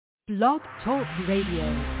Blog Talk Radio.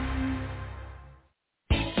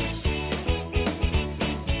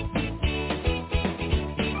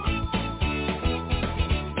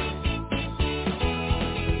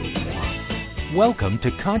 Welcome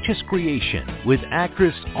to Conscious Creation with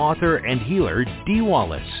actress, author, and healer Dee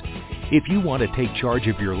Wallace. If you want to take charge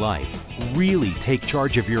of your life, really take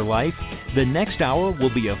charge of your life, the next hour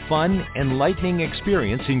will be a fun, enlightening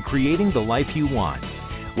experience in creating the life you want.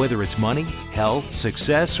 Whether it's money, health,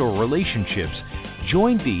 success, or relationships,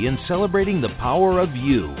 join Dee in celebrating the power of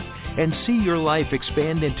you and see your life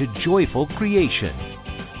expand into joyful creation.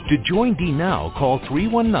 To join Dee now, call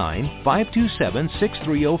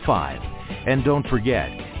 319-527-6305. And don't forget,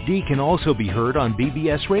 Dee can also be heard on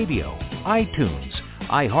BBS Radio, iTunes,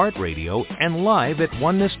 iHeartRadio, and live at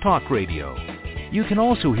Oneness Talk Radio. You can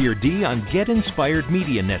also hear Dee on Get Inspired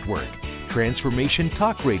Media Network, Transformation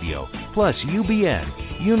Talk Radio, plus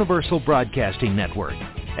UBN, Universal Broadcasting Network.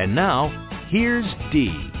 And now, here's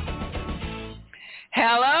Dee.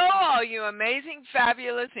 Hello, all you amazing,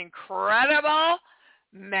 fabulous, incredible,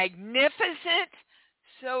 magnificent,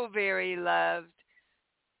 so very loved,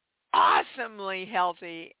 awesomely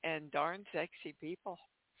healthy, and darn sexy people.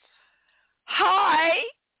 Hi,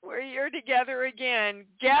 we're here together again.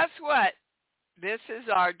 Guess what? This is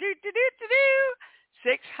our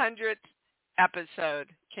 600th episode.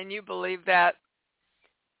 Can you believe that?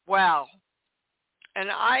 Wow. And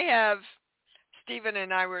Stephen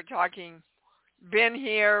and I were talking, been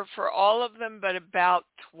here for all of them but about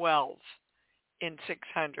 12 in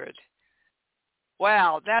 600.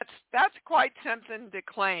 Wow, that's quite something to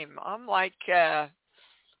claim. I'm like, yeah,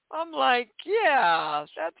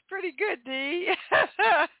 that's pretty good, Dee.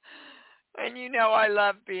 And you know I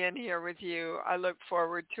love being here with you. I look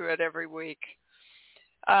forward to it every week.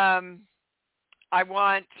 I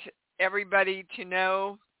want everybody to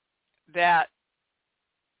know that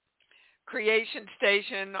Creation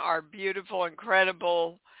Station, our beautiful,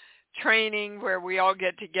 incredible training where we all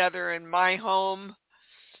get together in my home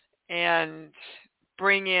and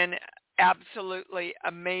bring in absolutely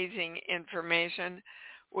amazing information,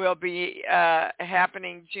 will be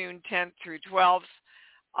happening June 10th through 12th.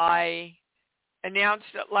 I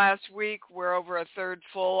announced it last week. We're over a third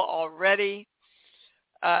full already.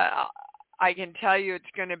 I can tell you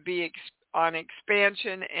it's going to be on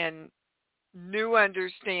expansion and new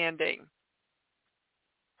understanding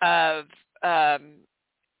of the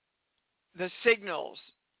signals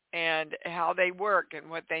and how they work and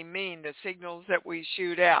what they mean, the signals that we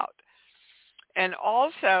shoot out. And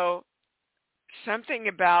also something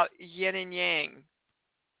about yin and yang,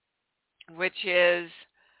 which is,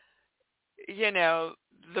 the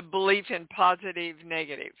belief in positive,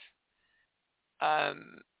 negative.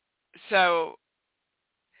 So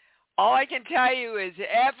all I can tell you is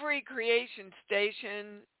every creation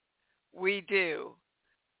station we do,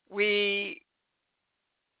 we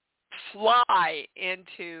fly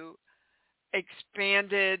into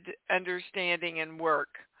expanded understanding and work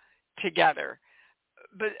together.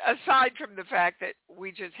 But aside from the fact that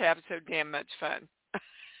we just have so damn much fun.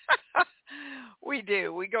 We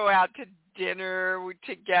do. We go out to dinner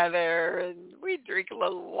together and we drink a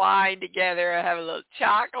little wine together, have a little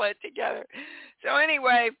chocolate together. So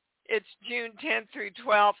anyway, it's June 10th through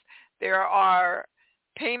 12th. There are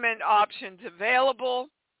payment options available.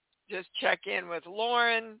 Just check in with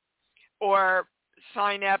Lauren or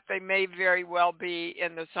sign up. They may very well be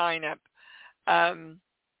in the sign up.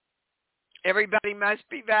 Everybody must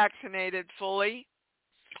be vaccinated fully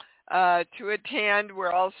to attend.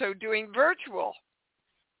 We're also doing virtual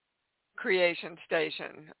Creation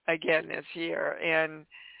Station again this year. And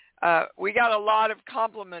we got a lot of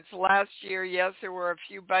compliments last year. Yes, there were a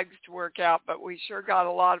few bugs to work out, but we sure got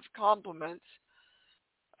a lot of compliments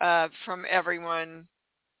from everyone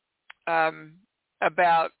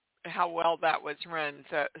about how well that was run.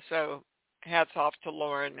 So hats off to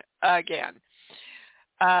Lauren again.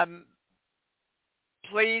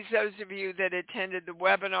 Please, those of you that attended the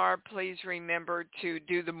webinar, please remember to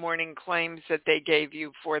do the morning claims that they gave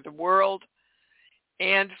you for the world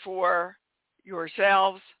and for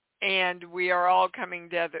yourselves. And we are all coming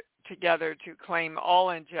together to claim all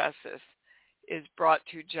injustice is brought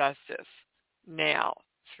to justice now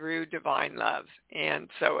through divine love. And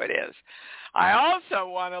so it is. I also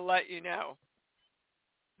want to let you know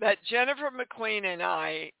that Jennifer McQueen and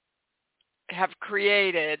I have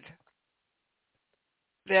created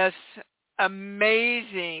this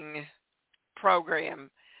amazing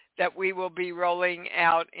program that we will be rolling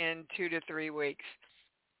out in 2 to 3 weeks.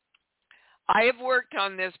 I have worked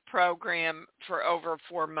on this program for over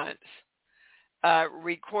 4 months,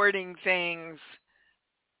 recording things,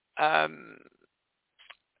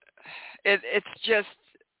 It's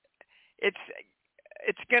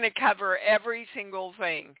going to cover every single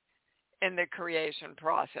thing in the creation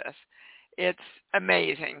process. It's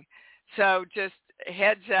amazing. So just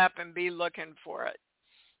heads up and be looking for it.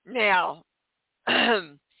 Now,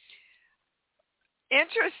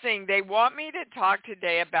 interesting, they want me to talk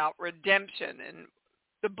today about redemption. And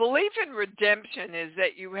the belief in redemption is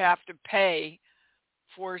that you have to pay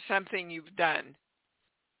for something you've done.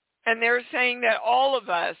 And they're saying that all of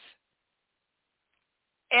us,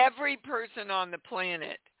 every person on the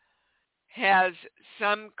planet, has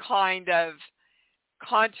some kind of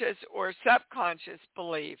conscious or subconscious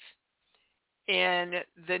belief in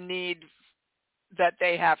the need that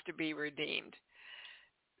they have to be redeemed.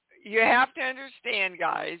 You have to understand,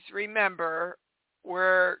 guys, remember,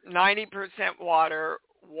 we're 90% water.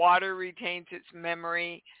 Water retains its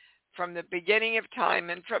memory from the beginning of time.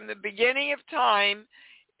 And from the beginning of time,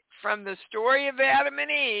 from the story of Adam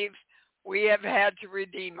and Eve, we have had to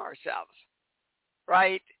redeem ourselves,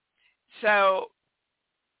 right? So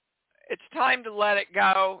it's time to let it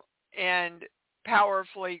go and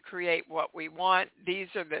powerfully create what we want. These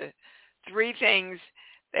are the three things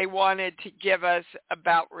they wanted to give us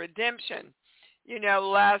about redemption. You know,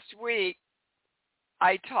 last week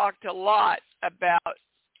I talked a lot about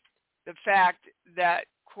the fact that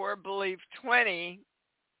Core Belief 20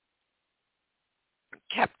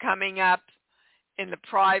 kept coming up in the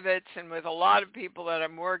privates and with a lot of people that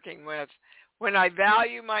I'm working with. When I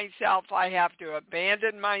value myself, I have to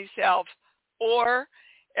abandon myself, or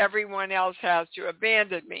everyone else has to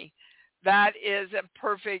abandon me. That is a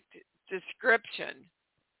perfect description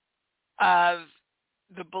of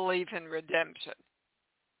the belief in redemption.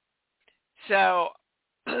 So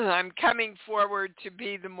I'm coming forward to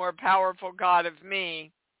be the more powerful God of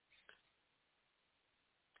me.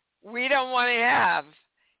 We don't want to have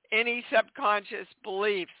any subconscious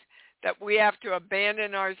beliefs that we have to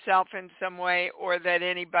abandon ourselves in some way or that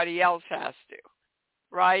anybody else has to,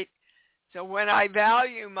 right? So when I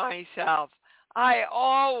value myself, I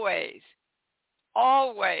always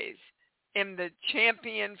am the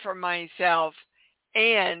champion for myself,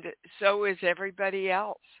 and so is everybody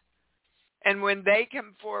else. And when they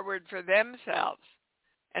come forward for themselves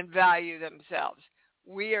and value themselves,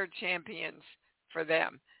 we are champions for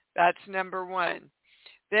them. That's number one.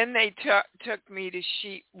 Then they took me to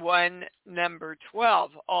sheet 1, number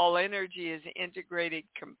 12. All energy is integrated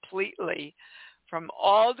completely from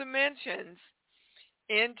all dimensions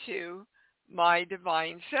into my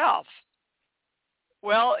divine self.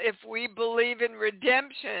 Well, if we believe in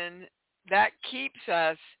redemption, that keeps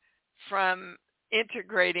us from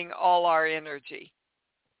integrating all our energy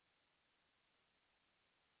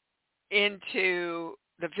into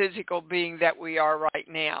the physical being that we are right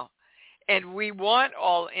now. And we want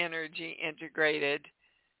all energy integrated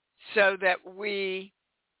so that we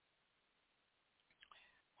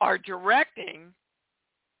are directing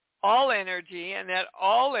all energy and that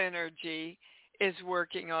all energy is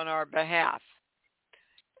working on our behalf.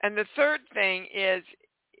 And the third thing is,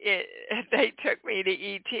 they took me to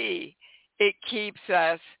ET. It keeps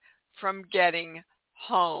us from getting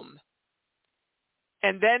home.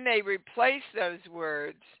 And then they replace those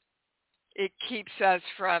words. It keeps us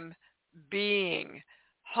from being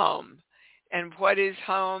home. And what is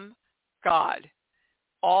home? God.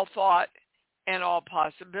 All thought and all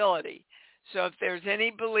possibility. So if there's any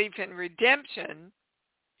belief in redemption,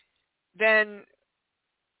 then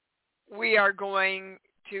we are going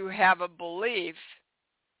to have a belief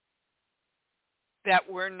that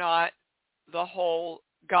we're not the whole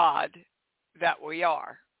God that we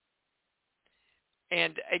are.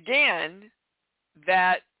 And again,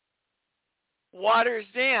 that waters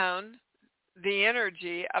down the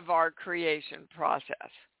energy of our creation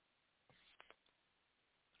process.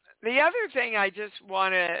 The other thing I just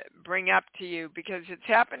want to bring up to you, because it's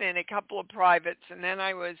happened in a couple of privates, and then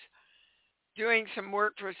I was doing some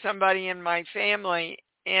work for somebody in my family,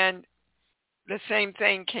 and the same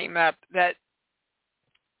thing came up, that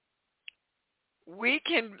we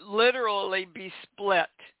can literally be split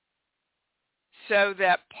so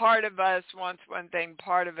that part of us wants one thing,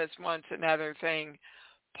 part of us wants another thing.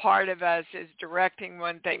 Part of us is directing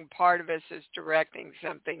one thing, part of us is directing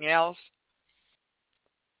something else.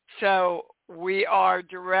 So we are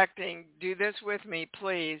directing, do this with me,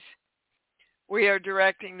 please. We are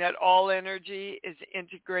directing that all energy is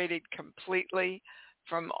integrated completely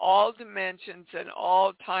from all dimensions and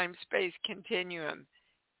all time-space continuum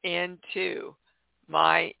into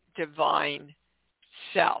my divine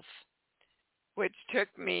self, which took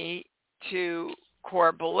me to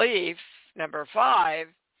core belief, number 5.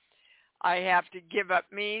 I have to give up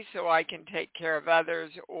me so I can take care of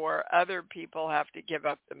others, or other people have to give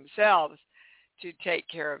up themselves to take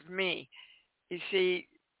care of me. You see,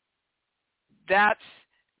 that's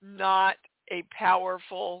not a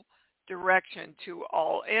powerful direction to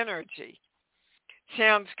all energy.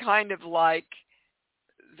 Sounds kind of like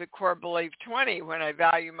the core belief 20, when I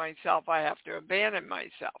value myself, I have to abandon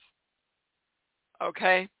myself.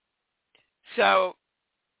 Okay? So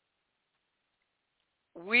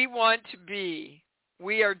we want to be,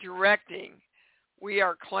 we are directing, we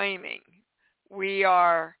are claiming, we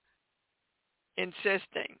are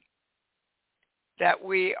insisting that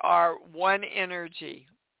we are one energy,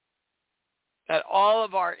 that all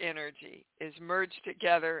of our energy is merged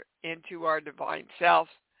together into our divine self,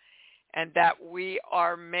 and that we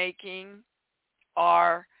are making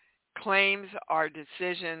our claims, our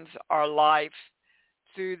decisions, our life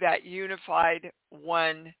through that unified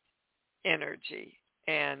one energy.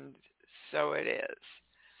 And so it is.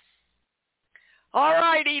 All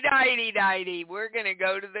righty, dighty. We're going to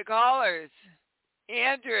go to the callers.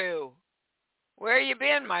 Andrew, where you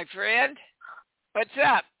been, my friend? What's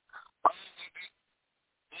up?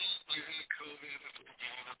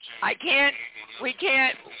 We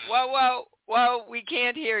can't, whoa, we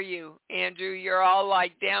can't hear you, Andrew. You're all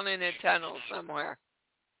like down in a tunnel somewhere.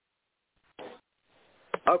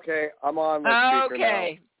 Okay, I'm on the speaker now.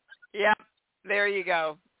 Okay, yep, there you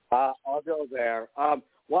go. I'll go there.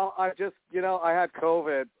 Well, I just, I had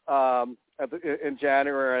COVID in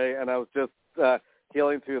January, and I was just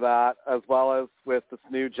healing through that, as well as with this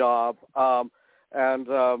new job. And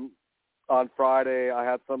on Friday, I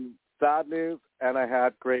had some sad news, and I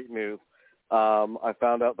had great news. I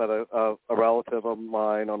found out that a relative of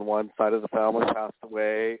mine on one side of the family passed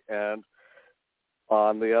away, and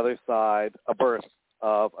on the other side, a birth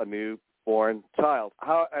of a newborn child.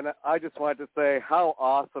 And I just wanted to say, how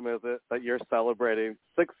awesome is it that you're celebrating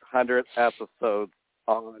 600 episodes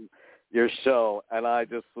on your show? And I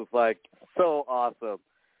just was like, so awesome.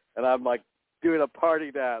 And I'm like doing a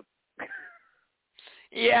party dance.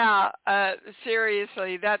 Yeah,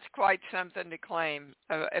 seriously, that's quite something to claim,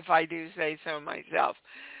 if I do say so myself.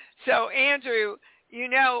 So, Andrew,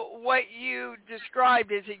 what you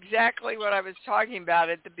described is exactly what I was talking about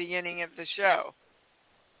at the beginning of the show,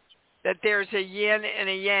 that there's a yin and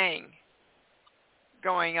a yang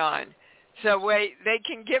going on. So they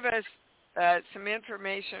can give us some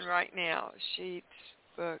information right now. Sheets,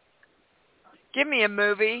 book. Give me a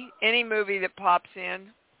movie, any movie that pops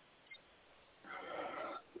in.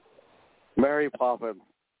 Mary Poppins.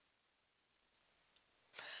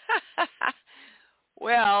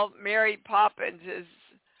 Well, Mary Poppins is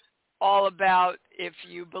all about if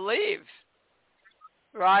you believe,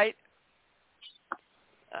 right?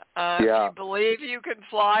 Yeah. If you believe you can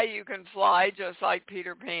fly just like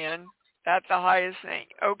Peter Pan. That's the highest thing.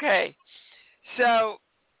 Okay. So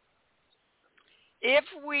if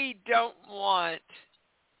we don't want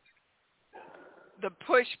the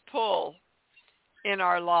push-pull in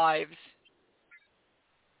our lives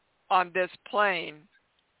on this plane,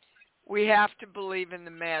 we have to believe in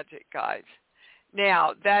the magic, guys.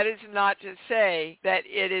 Now, that is not to say that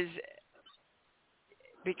it is,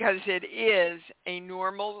 because it is a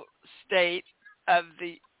normal state of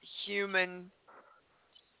the human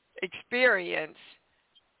experience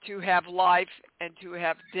to have life and to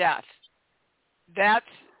have death. That's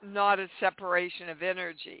not a separation of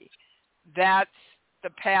energy. That's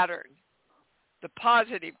the pattern, the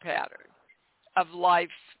positive pattern of life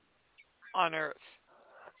on Earth.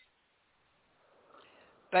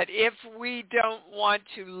 But if we don't want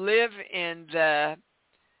to live in the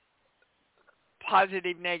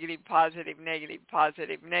positive, negative, positive, negative,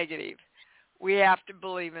 positive, negative, we have to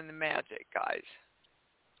believe in the magic, guys.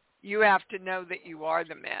 You have to know that you are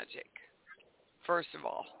the magic, first of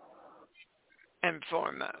all and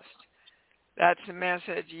foremost. That's the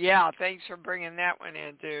message. Yeah, thanks for bringing that one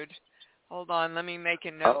in, dude. Hold on, let me make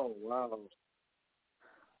a note. Oh, wow.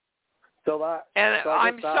 So that, and so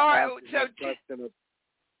I'm sorry.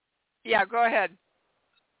 Yeah, go ahead.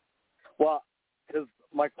 Well, because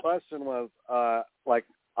my question was,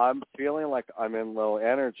 I'm feeling like I'm in low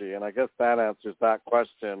energy, and I guess that answers that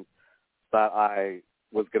question that I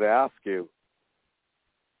was going to ask you.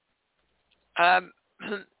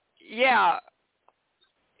 Yeah,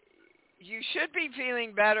 you should be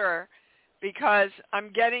feeling better, because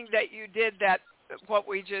I'm getting that you did that, what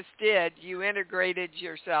we just did. You integrated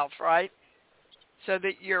yourself, right? So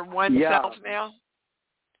that you're one self now?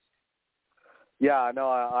 Yeah, no,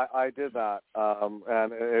 I did that,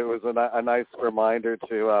 and it was a nice reminder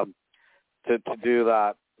to do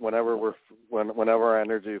that whenever our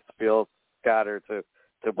energies feel scattered, to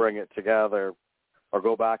to bring it together, or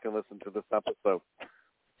go back and listen to this episode.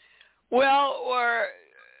 Well, or,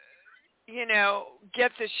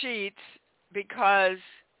 get the sheets because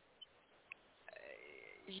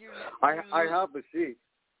I have the sheets.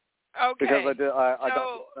 Okay. Because I got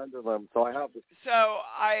to send them, so I have the sheets. So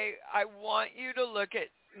I want you to look at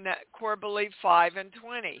Core Belief 5 and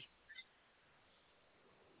 20.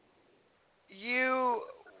 You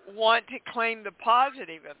want to claim the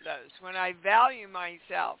positive of those. When I value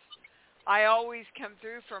myself, I always come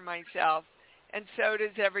through for myself, and so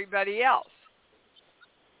does everybody else.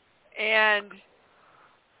 And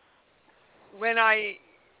when I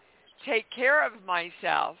take care of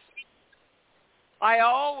myself, I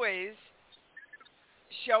always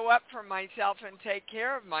show up for myself and take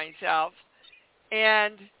care of myself,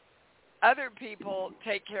 and other people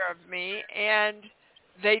take care of me, and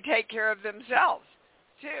they take care of themselves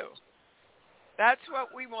too. That's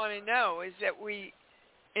what we want to know, is that we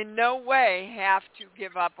in no way have to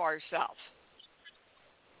give up ourselves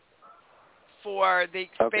for the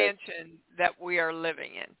expansion that we are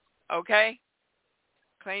living in. Okay?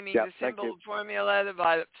 Claiming the symbol, the formula, the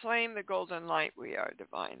violet flame, the golden light, we are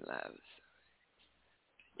divine loves.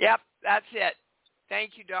 Yep, that's it.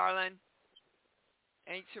 Thank you, darling.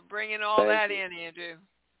 Thanks for bringing all that in, Andrew.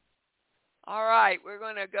 All right, we're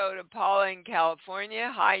going to go to Paula in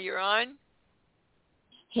California. Hi, you're on.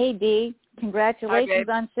 Hey, Dee. Congratulations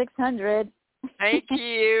on 600. Thank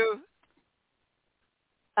you.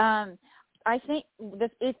 I think the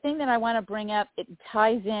thing that I want to bring up, it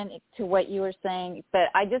ties in to what you were saying, but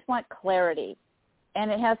I just want clarity. And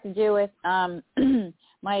it has to do with about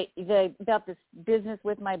this business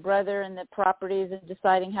with my brother and the properties and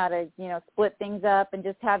deciding how to, split things up, and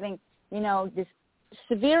just having, this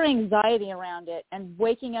severe anxiety around it, and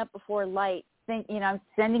waking up before light. I'm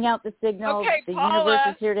sending out the signals. Okay, the Paula,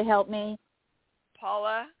 universe is here to help me.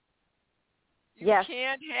 Paula, you yes.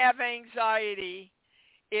 can't have anxiety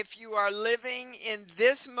if you are living in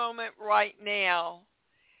this moment right now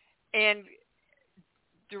and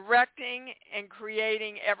directing and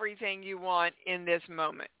creating everything you want in this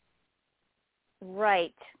moment.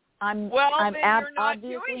 Right. I'm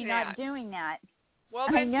obviously not doing that. Well,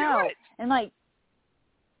 then I know. Do it. And like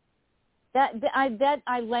that,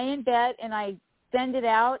 I lay in bed and I send it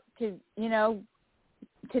out to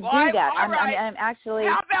do that. I'm actually.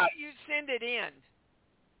 How about you send it in?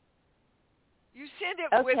 You send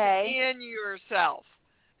it within yourself.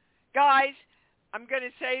 Guys, I'm going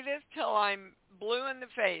to say this till I'm blue in the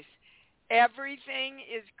face. Everything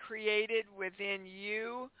is created within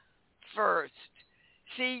you first.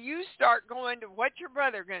 See, you start going to what's your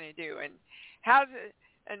brother going to do, and how's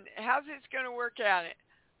this going to work out?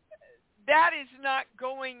 That is not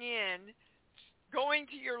going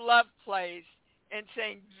to your love place and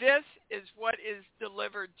saying, this is what is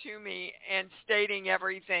delivered to me, and stating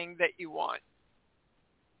everything that you want.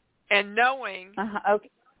 And knowing that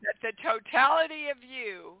the totality of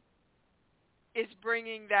you is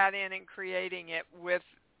bringing that in and creating it with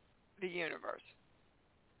the universe.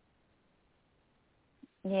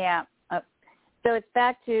 Yeah. So it's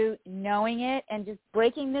back to knowing it and just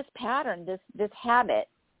breaking this pattern, this habit.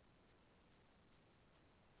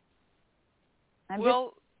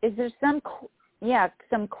 Is there some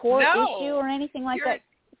core issue or anything like that?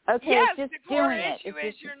 Okay, yes, it's just the core doing it. issue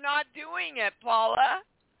is you're not doing it, Paula.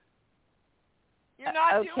 You're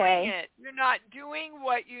not doing it. You're not doing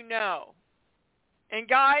what you know. And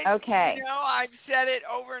guys, I've said it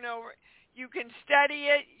over and over. You can study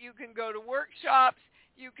it. You can go to workshops.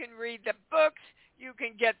 You can read the books. You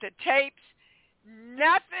can get the tapes.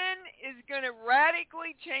 Nothing is going to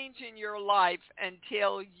radically change in your life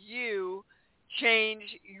until you change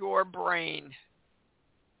your brain.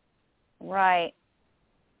 Right.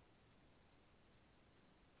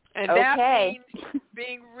 And that means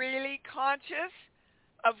being really conscious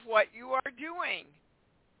of what you are doing.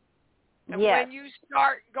 And when you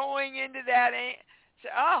start going into that, say,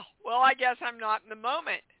 I guess I'm not in the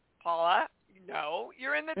moment, Paula. No,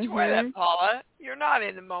 you're in the toilet, Paula. You're not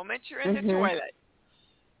in the moment. You're in the toilet.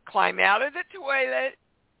 Climb out of the toilet.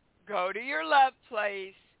 Go to your love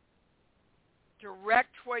place.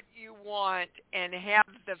 Direct what you want and have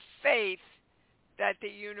the faith that the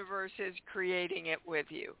universe is creating it with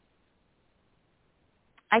you.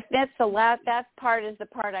 That part is the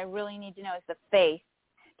part I really need to know, is the faith.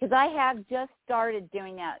 Because I have just started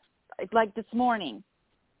doing that, like this morning.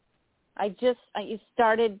 I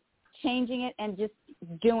started changing it and just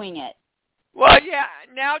doing it. Well, yeah,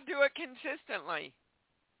 now do it consistently.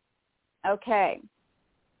 Okay.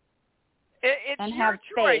 It's and your have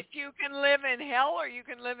choice. faith. You can live in hell or you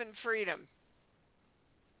can live in freedom.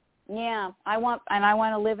 Yeah, I want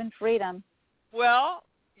to live in freedom. Well,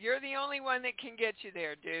 you're the only one that can get you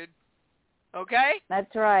there, dude. Okay?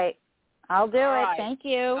 That's right. I'll do All it. right. Thank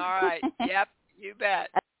you. All right. Yep, you bet.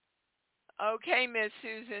 Okay, Miss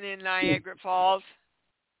Susan in Niagara Falls.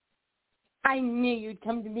 I knew you'd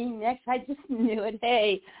come to me next. I just knew it.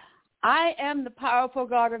 Hey, I am the powerful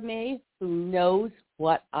God of me who knows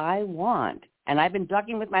what I want. And I've been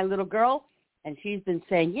talking with my little girl, and she's been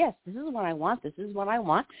saying, yes, this is what I want. This is what I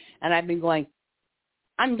want. And I've been going,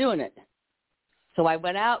 I'm doing it. So I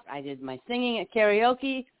went out. I did my singing at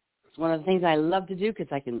karaoke. It's one of the things I love to do because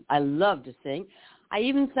I love to sing. I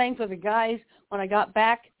even sang for the guys when I got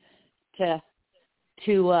back to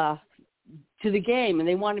the game, and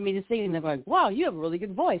they wanted me to sing, and they're going, wow, you have a really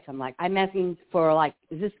good voice. I'm like, I'm asking for, like,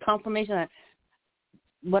 is this confirmation that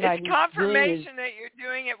what I'm doing? It's confirmation that you're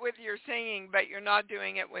doing it with your singing, but you're not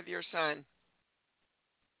doing it with your son.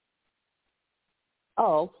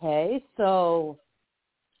 Oh, okay. So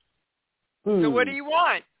what do you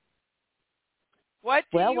want? What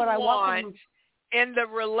do you what I want in the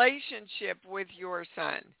relationship with your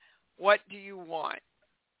son? What do you want?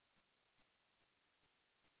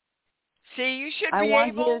 See, you should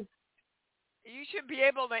be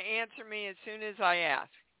able to answer me as soon as I ask.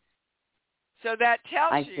 So that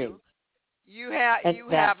tells you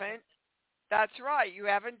haven't. That's right. You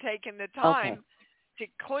haven't taken the time to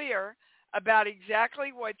clear about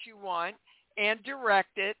exactly what you want and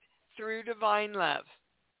direct it through divine love.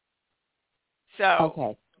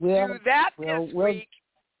 So do that this week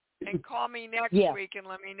and call me next week and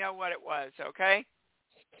let me know what it was, okay?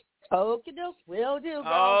 Okie doke, will do,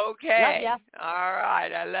 girl. Okay. Love ya. All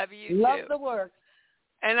right. I love you too. Love the work.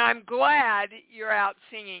 And I'm glad you're out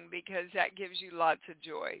singing because that gives you lots of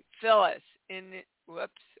joy. Phyllis didn't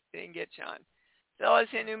get you on. Phyllis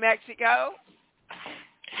in New Mexico.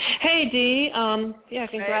 Hey, Dee.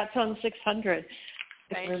 Congrats on 600.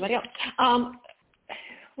 Thank everybody you. else.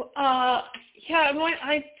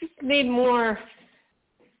 I just need more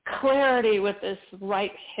clarity with this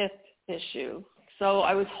right hip issue. So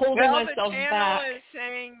I was holding myself the channel back. is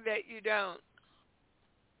saying that you don't.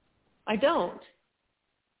 I don't.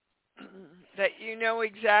 That you know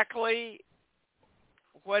exactly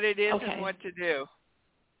what it is and what to do.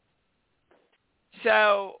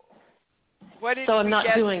 So what did I'm not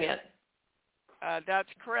doing it. That's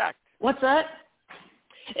correct. What's that?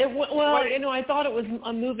 I thought it was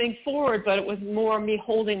moving forward, but it was more me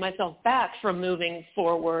holding myself back from moving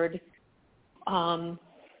forward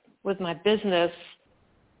with my business.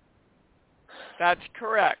 That's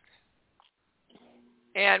correct.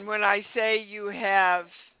 And when I say you have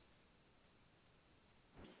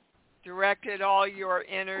directed all your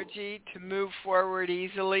energy to move forward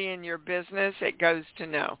easily in your business, it goes to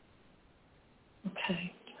no.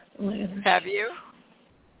 Okay. Have you?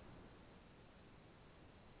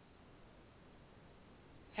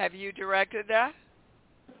 Have you directed that?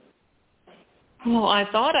 Well, I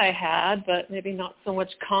thought I had, but maybe not so much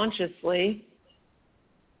consciously.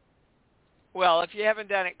 Well, if you haven't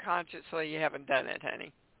done it consciously, you haven't done it,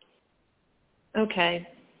 honey. Okay.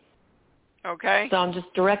 Okay? So I'm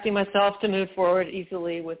just directing myself to move forward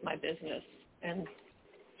easily with my business. And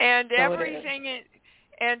everything,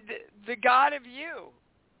 and the God of you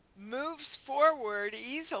moves forward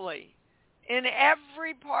easily in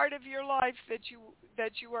every part of your life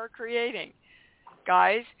that you are creating.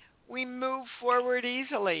 Guys, we move forward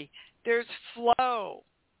easily. There's flow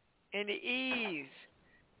and ease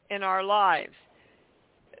in our lives.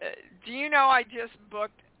 Do you know I just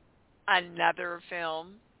booked another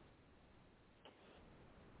film?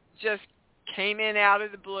 Just came in out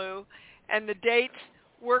of the blue, and the dates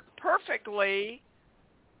work perfectly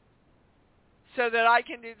so that I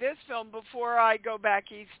can do this film before I go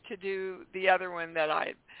back east to do the other one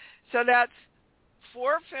So that's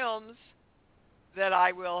 4 films that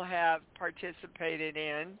I will have participated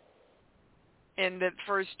in the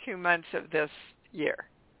first 2 months of this year.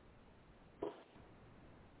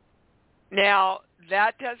 Now,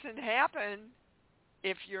 that doesn't happen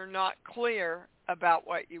if you're not clear about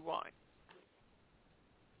what you want.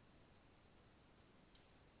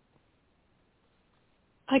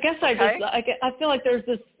 I guess I feel like there's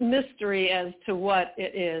this mystery as to what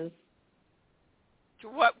it is. To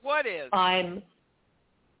what is?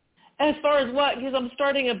 As far as what, because I'm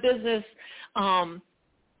starting a business,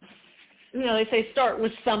 they say start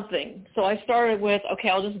with something. So I started with,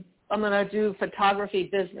 I'm going to do photography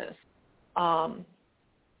business.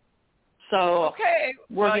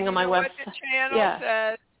 Working on my website. What the channel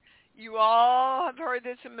says, you all have heard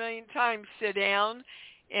this a million times, sit down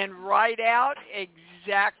and write out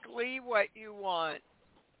exactly what you want.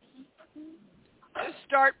 Just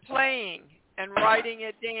start playing and writing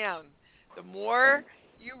it down. The more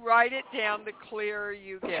you write it down, the clearer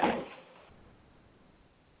you get.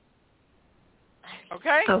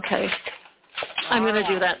 Okay? Okay. I'm going to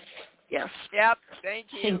do that. Yes. Yep. Thank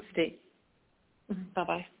you. Thanks, Dee.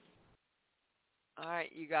 Bye-bye. All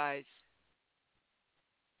right, you guys.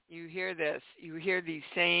 You hear this. You hear these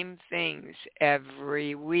same things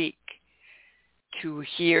every week. To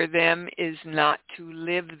hear them is not to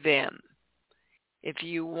live them. If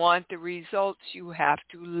you want the results, you have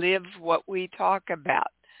to live what we talk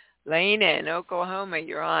about. Lena in Oklahoma,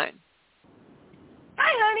 you're on.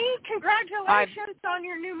 Hi, honey. Congratulations on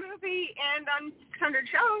your new movie and on 600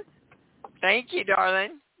 shows. Thank you,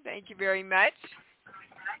 darling. Thank you very much.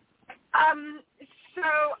 So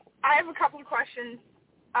I have a couple of questions.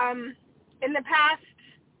 In the past,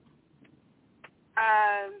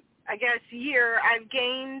 I guess, year, I've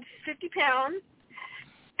gained 50 pounds,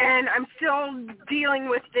 and I'm still dealing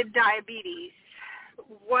with the diabetes.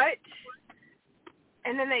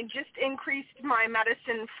 And then they just increased my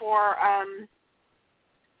medicine for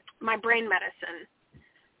my brain medicine.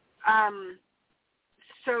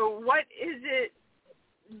 So what is it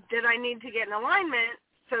that I need to get in alignment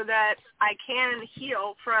so that I can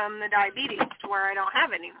heal from the diabetes to where I don't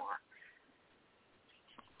have any more?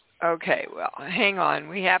 Okay, well, hang on.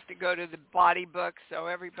 We have to go to the body book, so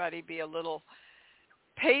everybody be a little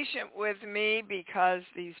patient with me because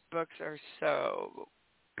these books are so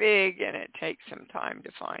big and it takes some time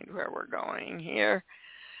to find where we're going here.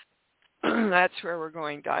 That's where we're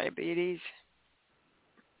going, diabetes.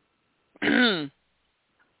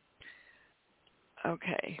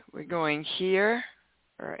 Okay, we're going here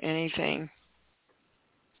or anything.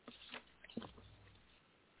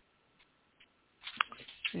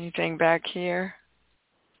 Anything back here?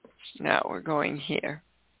 No, we're going here.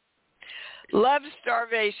 Love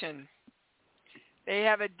starvation. They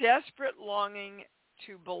have a desperate longing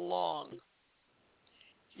to belong,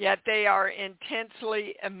 yet they are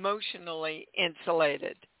intensely emotionally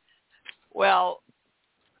insulated. Well,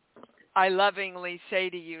 I lovingly say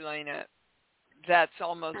to you, Lena, that's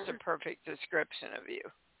almost a perfect description of you.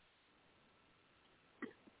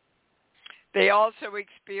 They also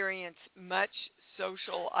experience much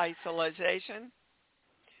social isolation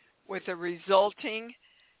with a resulting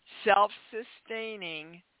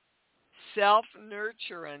self-sustaining,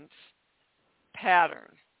 self-nurturance pattern.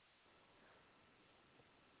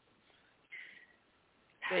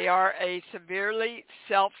 They are a severely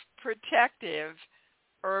self-protective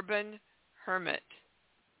urban hermit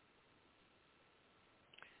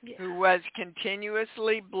who was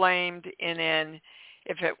continuously blamed in an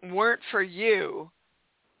if it weren't for you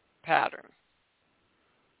pattern.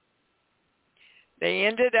 They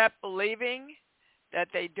ended up believing that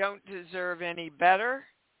they don't deserve any better,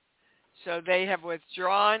 so they have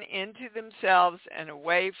withdrawn into themselves and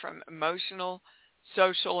away from emotional,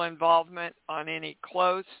 social involvement on any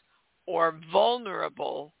close or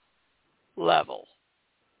vulnerable level.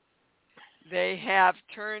 They have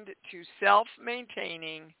turned to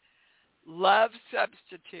self-maintaining love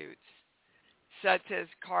substitutes such as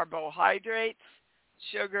carbohydrates,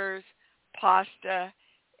 sugars, pasta,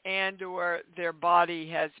 and or their body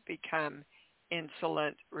has become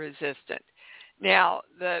insulin resistant. Now,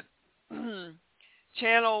 the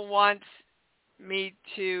channel wants me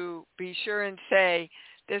to be sure and say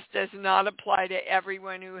this does not apply to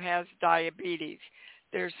everyone who has diabetes.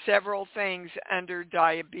 There's several things under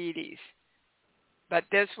diabetes, but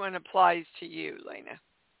this one applies to you, Lena.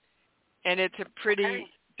 And it's a pretty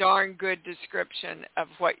darn good description of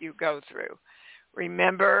what you go through.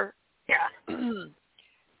 Remember,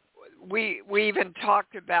 we even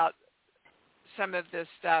talked about some of this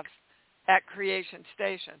stuff at Creation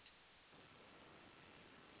Station.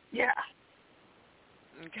 Yeah.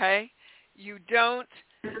 Okay? You don't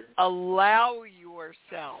allow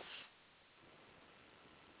yourself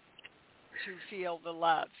to feel the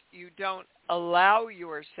love. You don't allow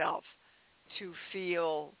yourself to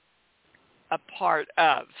feel a part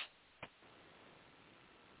of.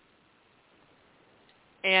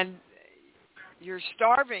 And you're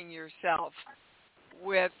starving yourself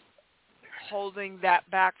with holding that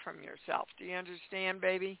back from yourself. Do you understand,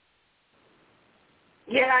 baby?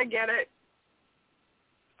 Yeah, I get it.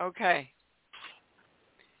 Okay.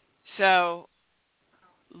 So,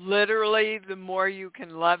 literally, the more you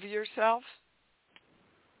can love yourself,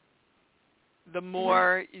 the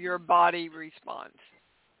more your body responds.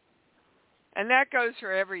 And that goes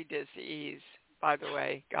for every disease, by the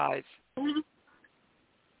way, guys.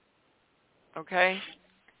 Okay?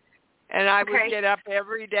 And I would get up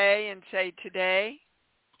every day and say, today,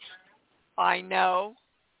 I know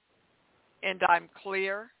and I'm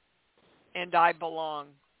clear, and I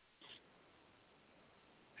belong.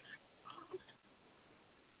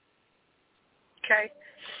 Okay.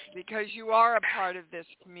 Because you are a part of this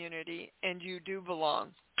community and you do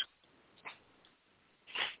belong.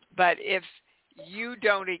 But if you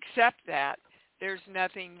don't accept that, there's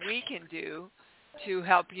nothing we can do to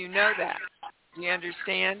help you know that. Do you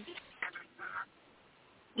understand?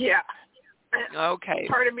 Yeah. Okay.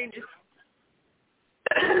 Part of me just,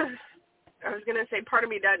 I was going to say part of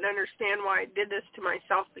me doesn't understand why I did this to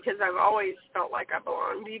myself, because I've always felt like I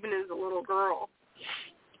belonged, even as a little girl.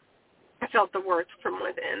 I felt the worth from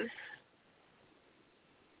within.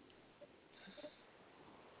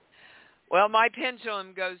 Well, my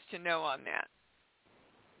pendulum goes to no on that.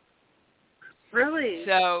 Really?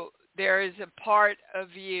 So there is a part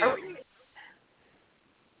of you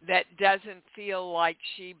that doesn't feel like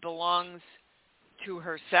she belongs to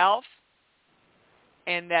herself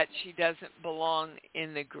and that she doesn't belong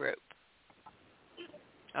in the group.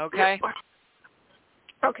 Okay?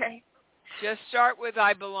 Okay. Just start with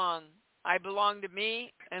I belong. I belong to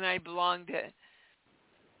me, and I belong to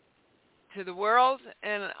the world,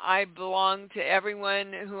 and I belong to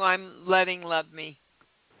everyone who I'm letting love me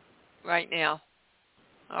right now.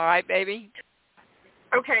 All right, baby?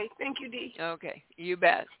 Okay. Thank you, Dee. Okay. You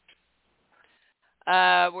bet.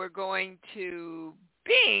 We're going to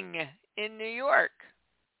Bing in New York.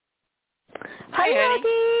 Hi, honey.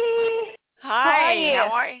 Dee. Hi.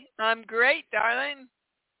 How are you? I'm great, darling.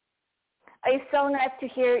 It's so nice to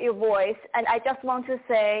hear your voice. And I just want to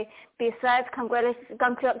say, besides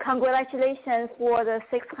congratulations for the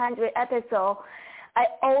 600 episode,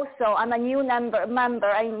 I'm a new member.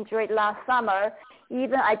 I enjoyed last summer.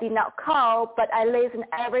 Even I did not call, but I listen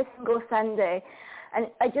every single Sunday. And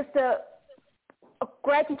I just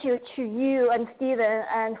gratitude to you and Stephen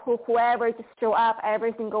and whoever just show up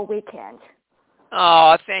every single weekend.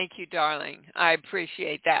 Oh, thank you, darling. I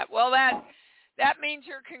appreciate that. Well, that means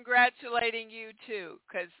you're congratulating you, too,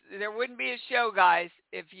 because there wouldn't be a show, guys,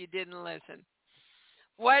 if you didn't listen.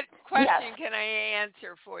 What question can I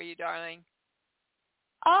answer for you, darling?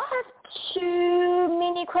 I have two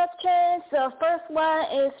mini questions. The first one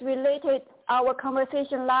is related to our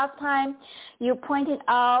conversation last time. You pointed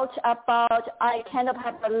out about I kind of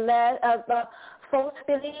have a false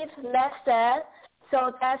belief, less than,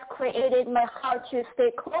 so that's created my heart to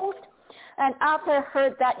stay closed. And after I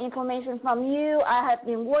heard that information from you, I have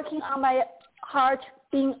been working on my heart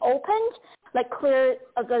being opened, like clear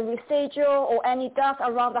the residual or any dust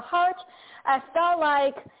around the heart. I felt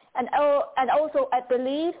like, and also I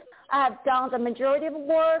believe I have done the majority of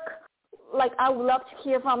work. Like I would love to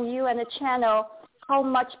hear from you and the channel how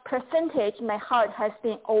much percentage my heart has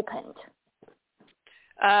been opened.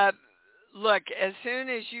 Look, as soon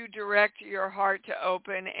as you direct your heart to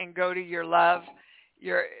open and go to your love,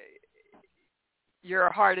 your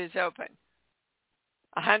heart is open.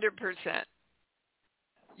 100%.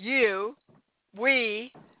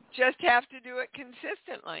 We just have to do it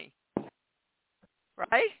consistently.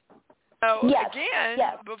 Right? So again,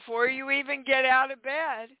 before you even get out of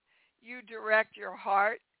bed, you direct your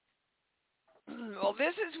heart. Well,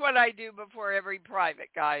 this is what I do before every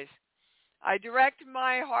private, guys. I direct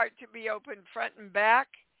my heart to be open front and back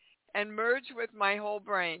and merge with my whole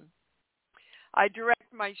brain. I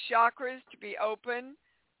direct my chakras to be open,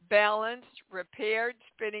 balanced, repaired,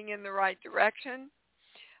 spinning in the right direction.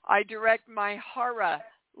 I direct my hara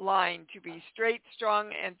line to be straight,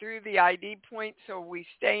 strong, and through the ID point so we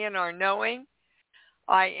stay in our knowing.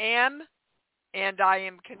 I am, and I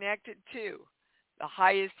am connected to the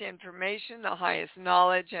highest information, the highest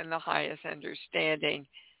knowledge, and the highest understanding.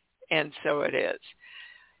 And so it is.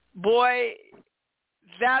 Boy,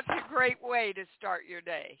 that's a great way to start your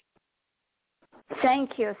day.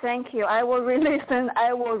 Thank you. I will re-listen.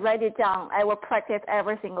 I will write it down. I will practice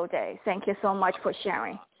every single day. Thank you so much for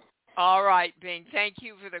sharing. All right, Bing. Thank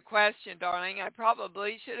you for the question, darling. I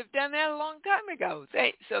probably should have done that a long time ago.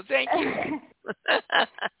 So thank you.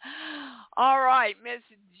 All right, Miss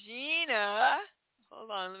Gina.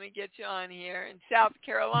 Hold on, let me get you on here. In South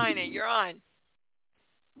Carolina, you're on.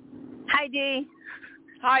 Hi, Dee.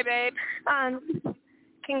 Hi, babe.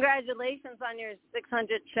 Congratulations on your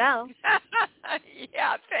 600th show.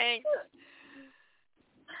 Yeah, thanks.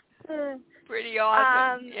 Pretty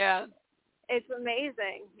awesome. Yeah. It's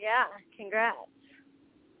amazing. Yeah, congrats.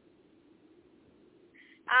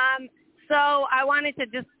 So I wanted to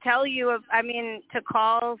just tell you, to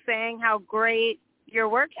call saying how great your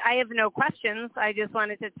work. I have no questions. I just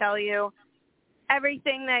wanted to tell you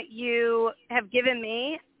everything that you have given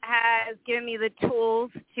me has given me the tools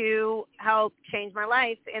to help change my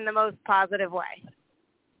life in the most positive way.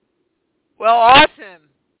 Well, awesome.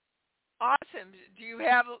 Awesome. Do you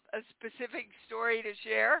have a specific story to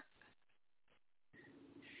share?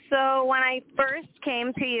 So when I first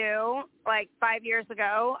came to you, like 5 years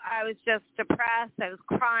ago, I was just depressed. I was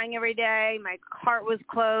crying every day. My heart was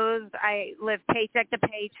closed. I lived paycheck to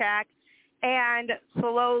paycheck. And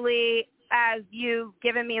slowly, as you've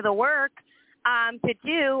given me the work to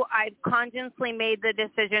do, I've consciously made the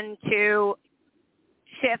decision to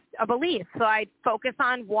shift a belief. So I'd focus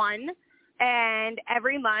on one and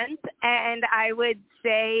every month, and I would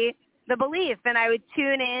say the belief, and I would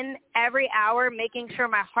tune in every hour, making sure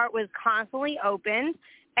my heart was constantly open,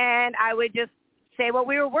 and I would just say what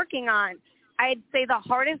we were working on. I'd say the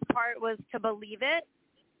hardest part was to believe it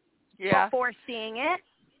before seeing it,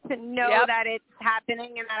 to know that it's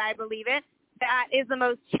happening and that I believe it. That is the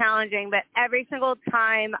most challenging, but every single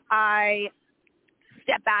time I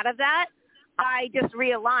step out of that, I just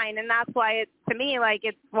realign, and that's why it's, to me, like,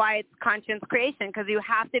 it's why it's conscious creation, because you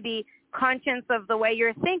have to be conscious of the way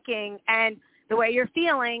you're thinking and the way you're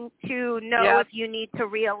feeling to know if you need to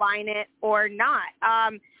realign it or not.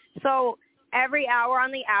 So every hour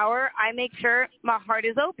on the hour, I make sure my heart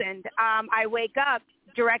is opened. I wake up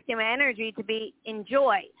directing my energy to be in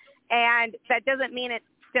joy, and that doesn't mean it's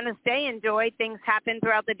going to stay in joy. Things happen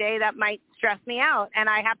throughout the day that might stress me out, and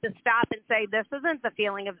I have to stop and say, this isn't the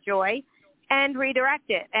feeling of joy, and redirect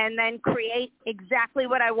it, and then create exactly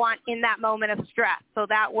what I want in that moment of stress. So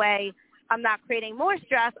that way I'm not creating more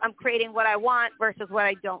stress. I'm creating what I want versus what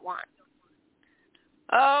I don't want.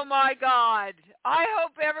 Oh, my God. I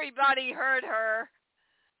hope everybody heard her,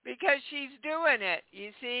 because she's doing it.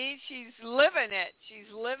 You see, she's living it.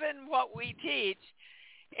 She's living what we teach.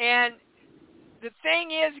 And the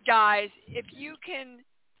thing is, guys, if you can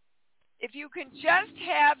just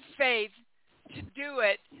have faith to do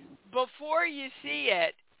it before you see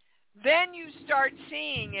it, then you start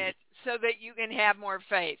seeing it so that you can have more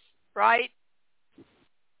faith, right?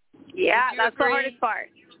 Yeah, that's the hardest part.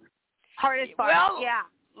 Well,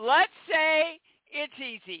 let's say it's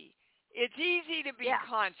easy. It's easy to be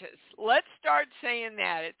conscious. Let's start saying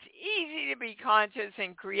that. It's easy to be conscious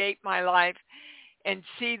and create my life and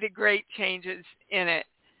see the great changes in it.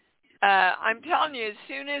 I'm telling you, as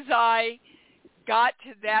soon as I got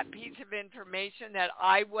to that piece of information that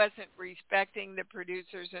I wasn't respecting the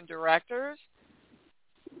producers and directors,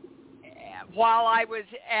 while I was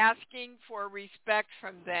asking for respect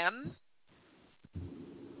from them,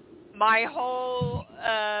 my whole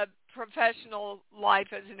professional life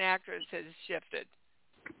as an actress has shifted.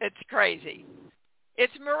 It's crazy.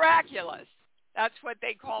 It's miraculous. That's what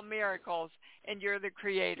they call miracles, and you're the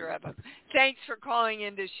creator of them. Thanks for calling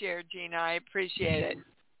in to share, Gina. I appreciate it.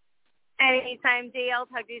 Anytime, Dee. I'll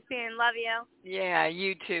talk to you soon. Love you. Yeah,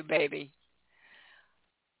 you too, baby.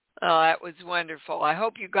 Oh, that was wonderful. I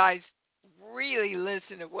hope you guys really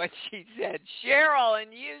listen to what she said. Cheryl in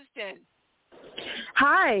Houston.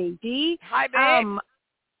 Hi, Dee. Hi, babe.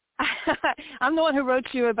 I'm the one who wrote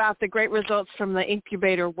to you about the great results from the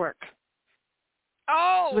incubator work.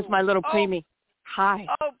 Oh. With my little preemie. Hi.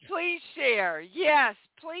 Oh, please share. Yes,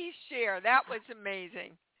 please share. That was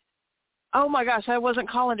amazing. Oh my gosh, I wasn't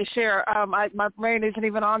calling to share. My brain isn't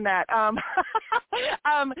even on that.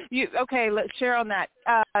 Let's share on that.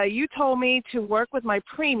 You told me to work with my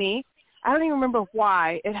preemie. I don't even remember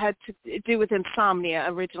why. It had to do with insomnia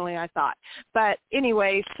originally, I thought. But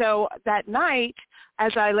anyway, so that night,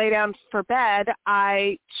 as I lay down for bed,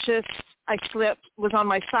 I slipped, was on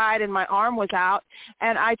my side, and my arm was out,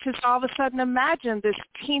 and I just all of a sudden imagined this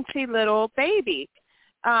teensy little baby,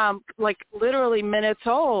 like literally minutes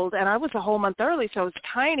old, and I was a whole month early, so it was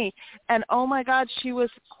tiny, and oh my God, she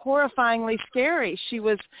was horrifyingly scary. She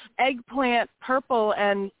was eggplant purple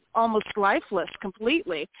and almost lifeless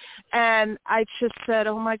completely, and I just said,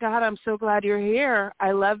 oh my God, I'm so glad you're here.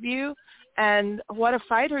 I love you, and what a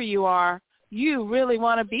fighter you are. You really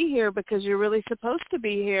want to be here because you're really supposed to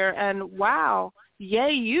be here, and wow,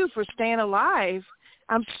 yay you for staying alive.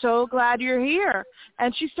 I'm so glad you're here.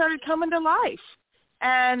 And she started coming to life.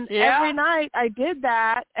 And every night I did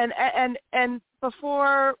that, and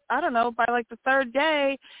before, I don't know, by like the third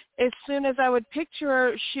day, as soon as I would picture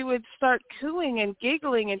her, she would start cooing and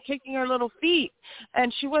giggling and kicking her little feet,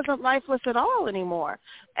 and she wasn't lifeless at all anymore.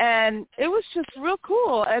 And it was just real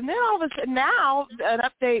cool. And then all of a sudden, now, an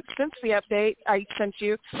update, since the update I sent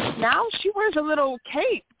you, now she wears a little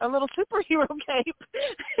cape, a little superhero cape.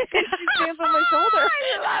 She stands on my shoulder.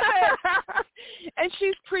 I love it. And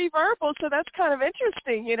she's pre-verbal, so that's kind of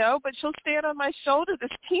interesting, you know, but she'll stand on my shoulder,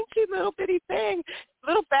 this teensy little bitty thing,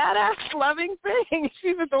 little badass loving thing.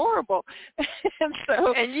 She's adorable. And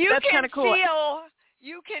so and you that's kind of cool.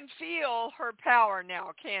 You can feel her power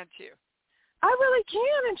now, can't you? I really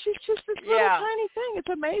can, and she's just this little tiny thing. It's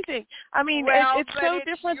amazing. I mean, it's so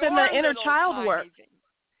different than the inner child work. Thing.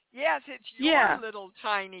 Yes, it's your little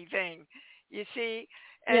tiny thing. You see,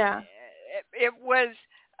 and it was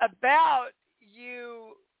about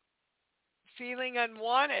you feeling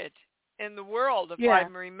unwanted in the world, if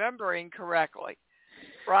I'm remembering correctly,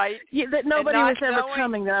 right? Yeah, that nobody was ever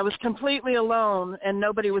coming. That I was completely alone, and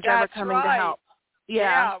nobody was ever coming to help.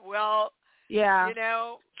 Yeah. Well. Yeah. You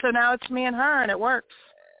know. So now it's me and her, and it works.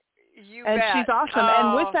 You and bet. She's awesome. Oh.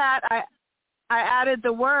 And with that, I added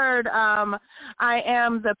the word. I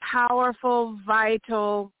am the powerful,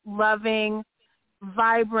 vital, loving,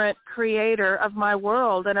 vibrant creator of my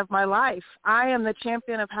world and of my life. I am the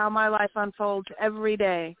champion of how my life unfolds every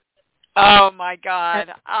day. Oh my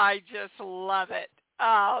God, I just love it.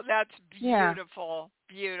 Oh, that's beautiful,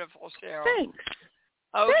 beautiful, Cheryl. Thanks.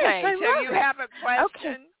 Okay, Thanks, so you have a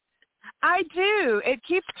question? Okay. I do. It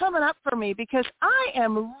keeps coming up for me because I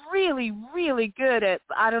am really, really good at,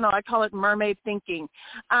 I don't know, I call it mermaid thinking.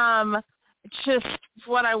 Just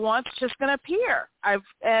what I want's just going to appear.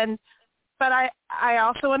 But I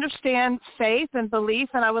also understand faith and belief,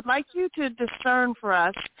 and I would like you to discern for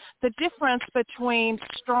us the difference between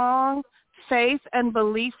strong faith and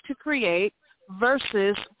belief to create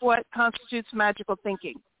versus what constitutes magical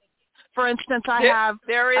thinking. For instance,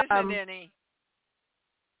 there isn't any.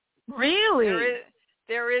 Really?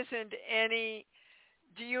 There isn't any.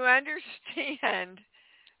 Do you understand?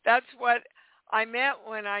 That's what I meant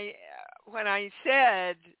when I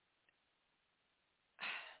said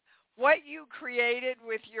what you created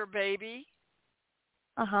with your baby.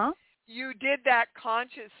 You did that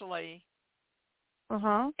consciously.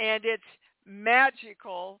 And it's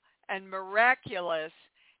magical and miraculous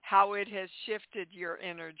how it has shifted your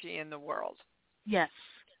energy in the world. Yes.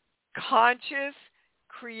 Conscious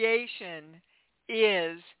creation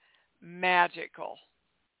is magical.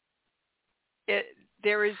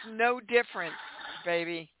 There is no difference,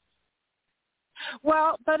 baby.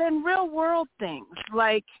 Well, but in real world things,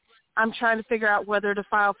 like I'm trying to figure out whether to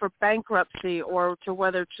file for bankruptcy or to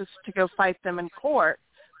whether just to go fight them in court,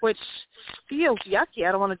 which feels yucky.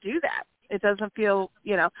 I don't want to do that. It doesn't feel,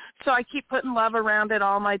 so I keep putting love around it.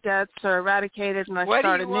 All my debts are eradicated and I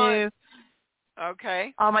start anew.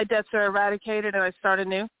 Okay. All my debts are eradicated and I start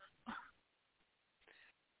anew.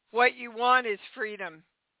 What you want is freedom.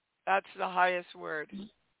 That's the highest word.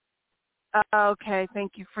 Okay,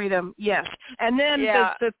 thank you, freedom. Yes. And then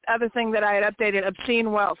the other thing that I had updated, obscene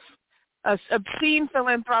wealth. Obscene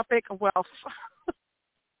philanthropic wealth.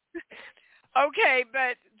 Okay,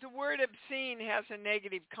 but the word obscene has a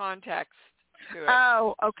negative context to it.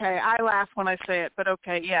 Oh, okay. I laugh when I say it, but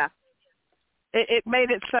okay, yeah. It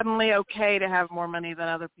made it suddenly okay to have more money than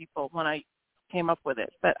other people when I came up with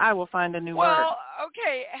it, but I will find a new word. Well,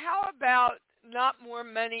 okay, how about not more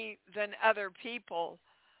money than other people,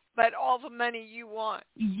 but all the money you want?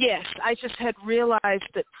 Yes, I just had realized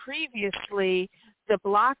that previously the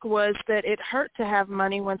block was that it hurt to have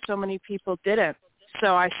money when so many people didn't,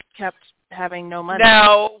 so I kept having no money.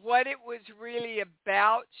 No, what it was really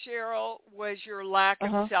about, Cheryl, was your lack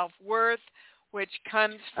of self-worth, which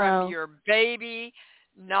comes from your baby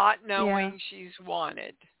not knowing she's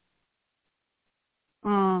wanted.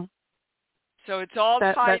 So it's all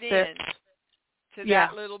tied in to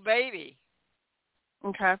that little baby.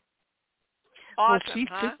 Okay. Awesome, well, she's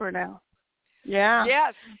super now. Yeah.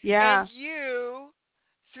 Yes. Yeah. And you,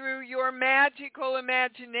 through your magical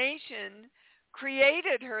imagination,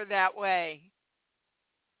 created her that way.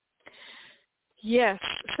 Yes.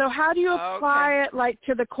 So how do you apply it, like,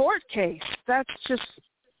 to the court case? That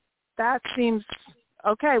seems,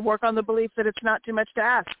 work on the belief that it's not too much to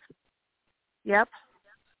ask. Yep.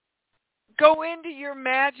 Go into your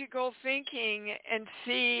magical thinking and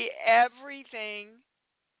see everything.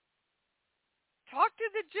 Talk to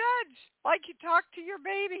the judge like you talk to your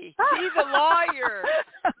baby. See the lawyer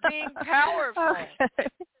being powerful.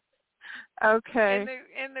 Okay.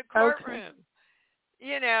 In the courtroom.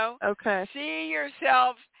 Okay. See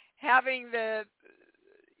yourself having the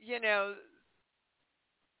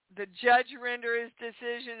judge render his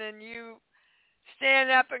decision and you stand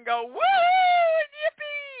up and go, woo,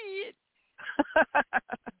 yippee!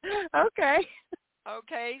 Okay.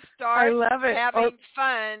 Okay, start I love it. having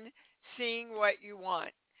fun seeing what you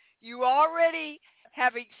want. You already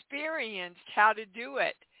have experienced how to do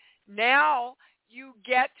it. Now you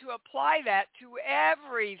get to apply that to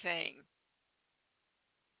everything.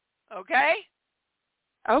 Okay?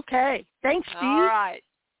 Okay. Thanks, Steve. All right.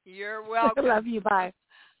 You're welcome. Love you. Bye.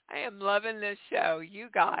 I am loving this show. You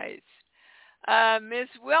guys. Miss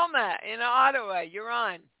Wilma in Ottawa, you're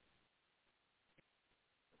on.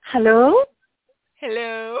 Hello?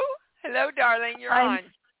 Hello. Hello, darling. You're on.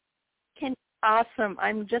 Awesome.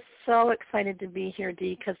 I'm just so excited to be here,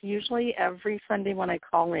 Dee, because usually every Sunday when I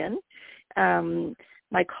call in,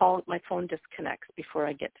 my phone disconnects before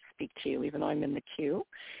I get to speak to you, even though I'm in the queue.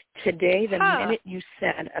 Today, the minute you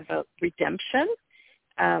said about redemption,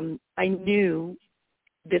 I knew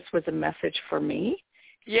this was a message for me.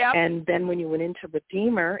 Yeah. And then when you went into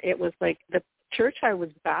Redeemer, it was like the church I was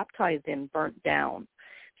baptized in burnt down.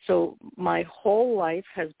 So my whole life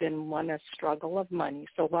has been one struggle of money.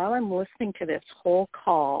 So while I'm listening to this whole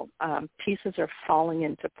call, pieces are falling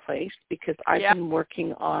into place because I've been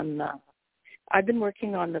working on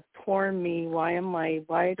the poor me, why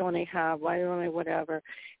don't I whatever.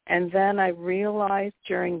 And then I realized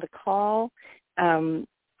during the call,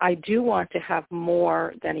 I do want to have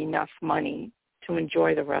more than enough money to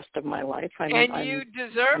enjoy the rest of my life. You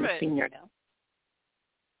deserve I'm it. a senior now.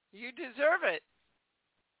 You deserve it.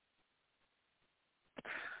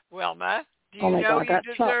 Wilma, do you oh my know God,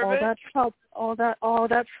 you deserve it? That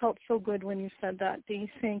felt so good when you said that,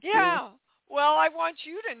 Dee. Thank you. Yeah. Well, I want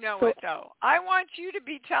you to know it, though. I want you to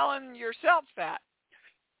be telling yourself that.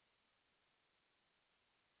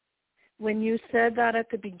 When you said that at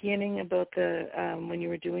the beginning about the when you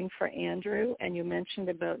were doing for Andrew, and you mentioned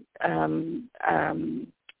about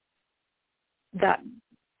that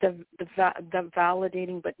the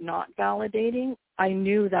validating but not validating, I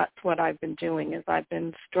knew that's what I've been doing. Is I've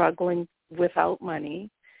been struggling without money,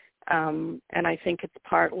 and I think it's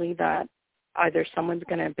partly that either someone's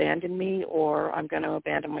going to abandon me or I'm going to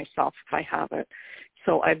abandon myself if I have it.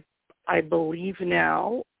 So I believe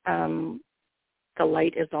now. The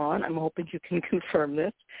light is on. I'm hoping you can confirm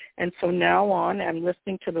this. And so now on, I'm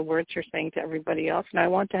listening to the words you're saying to everybody else, and I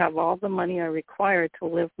want to have all the money I require to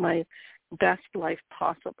live my best life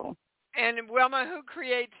possible. And Wilma, who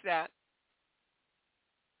creates that?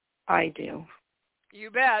 I do.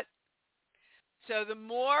 You bet. So the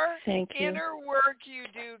more Thank you. inner work you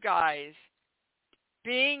do, guys,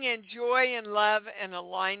 being in joy and love and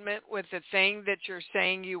alignment with the thing that you're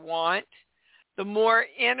saying you want, the more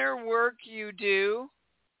inner work you do,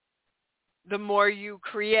 the more you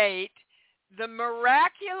create the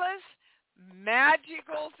miraculous,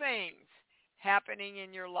 magical things happening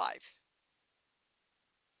in your life.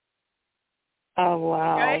 Oh,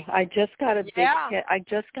 wow. Okay? I just got a big hit. I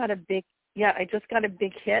just got a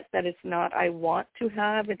big hit that it's not I want to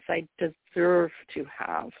have, it's I deserve to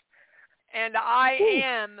have. And I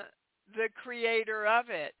am the creator of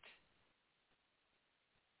it.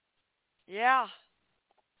 Yeah.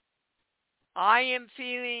 I am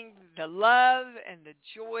feeling the love and the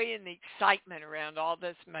joy and the excitement around all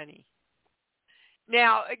this money.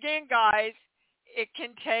 Now, again, guys, it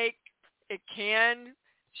can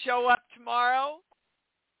show up tomorrow,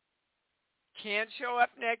 can show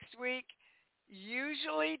up next week.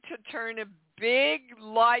 Usually to turn a big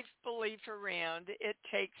life belief around, it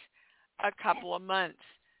takes a couple of months.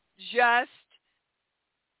 Just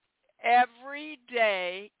every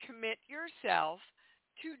day, commit yourself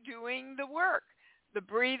to doing the work, the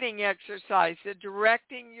breathing exercise, the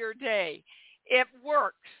directing your day. It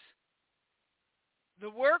works. The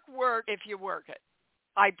work works if you work it.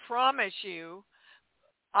 I promise you,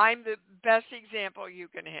 I'm the best example you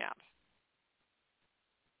can have.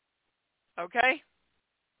 Okay?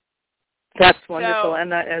 That's wonderful. And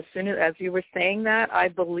that as soon as you were saying that, I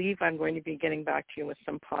believe I'm going to be getting back to you with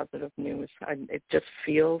some positive news. It just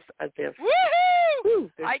feels as if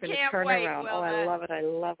there's been a turnaround. Oh, I love it. I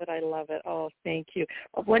love it. I love it. Oh, thank you.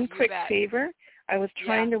 One quick favor. I was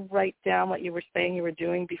trying to write down what you were saying you were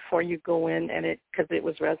doing before you go in, and because it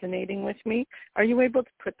was resonating with me. Are you able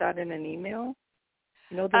to put that in an email?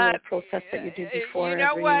 You know the little process that you do before. You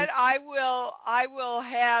know what? I will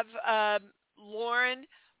have Lauren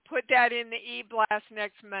put that in the e-blast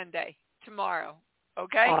next Monday, tomorrow.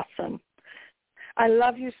 Okay? Awesome. I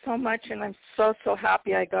love you so much, and I'm so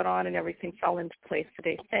happy I got on and everything fell into place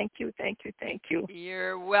today. Thank you, thank you, thank you.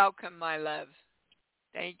 You're welcome, my love.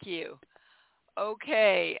 Thank you.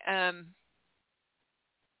 Okay.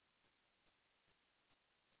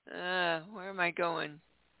 Where am I going?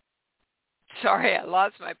 Sorry, I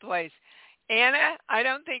lost my place. Anna, I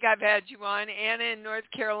don't think I've had you on. Anna in North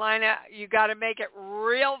Carolina, you got to make it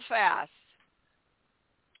real fast.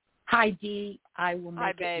 Hi, Dee. I will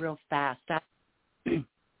make it real fast.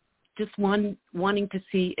 Just wanting to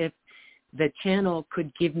see if the channel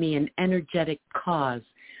could give me an energetic cause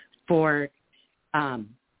for the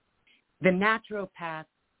naturopath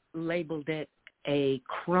labeled it a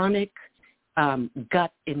chronic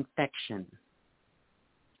gut infection.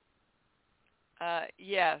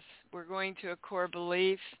 Yes, we're going to a core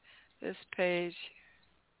belief. This page.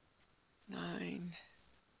 9.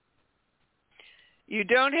 You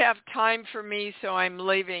don't have time for me, so I'm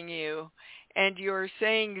leaving you. And you're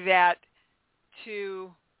saying that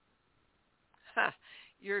to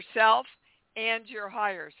yourself and your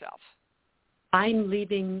higher self. I'm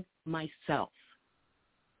leaving myself.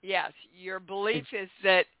 Yes, your belief is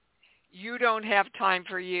that you don't have time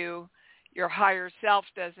for you. Your higher self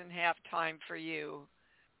doesn't have time for you.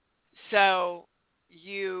 So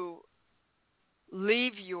you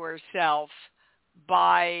leave yourself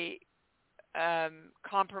by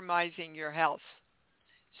compromising your health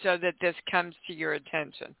so that this comes to your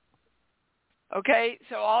attention. Okay,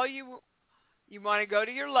 so all you want to go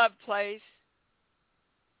to your love place.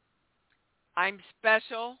 I'm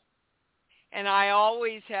special, and I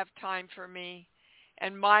always have time for me,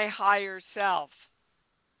 and my higher self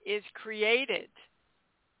is created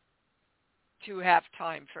to have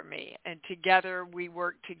time for me, and together we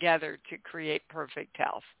work together to create perfect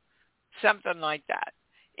health. Something like that.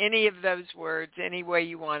 Any of those words, any way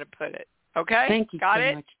you want to put it. Okay? Thank you got so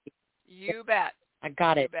it? much. You bet. I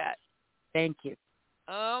got it. You bet. Thank you.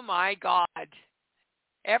 Oh, my God.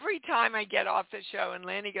 Every time I get off the show and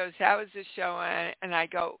Lanny goes, how is the show? And I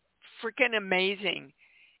go, freaking amazing.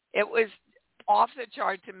 It was off the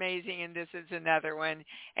charts amazing, and this is another one.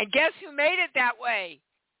 And guess who made it that way?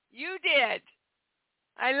 You did.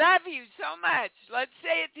 I love you so much. Let's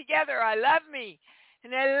say it together. I love me.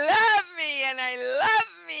 And I love me. And I love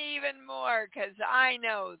me even more because I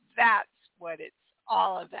know that's what it's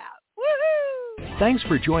all about. Woohoo! Thanks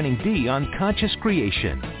for joining Dee on Conscious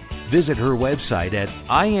Creation. Visit her website at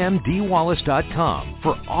imdwallace.com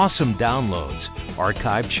for awesome downloads,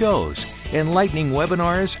 archived shows, enlightening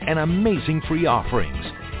webinars, and amazing free offerings.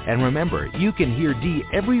 And remember, you can hear Dee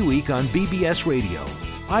every week on BBS Radio,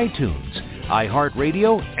 iTunes,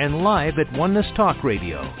 iHeartRadio, and live at Oneness Talk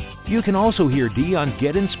Radio. You can also hear Dee on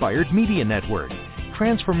Get Inspired Media Network,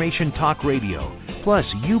 Transformation Talk Radio, plus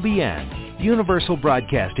UBN, Universal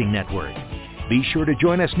Broadcasting Network. Be sure to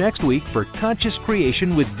join us next week for Conscious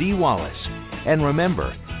Creation with Dee Wallace. And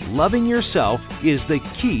remember, loving yourself is the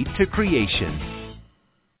key to creation.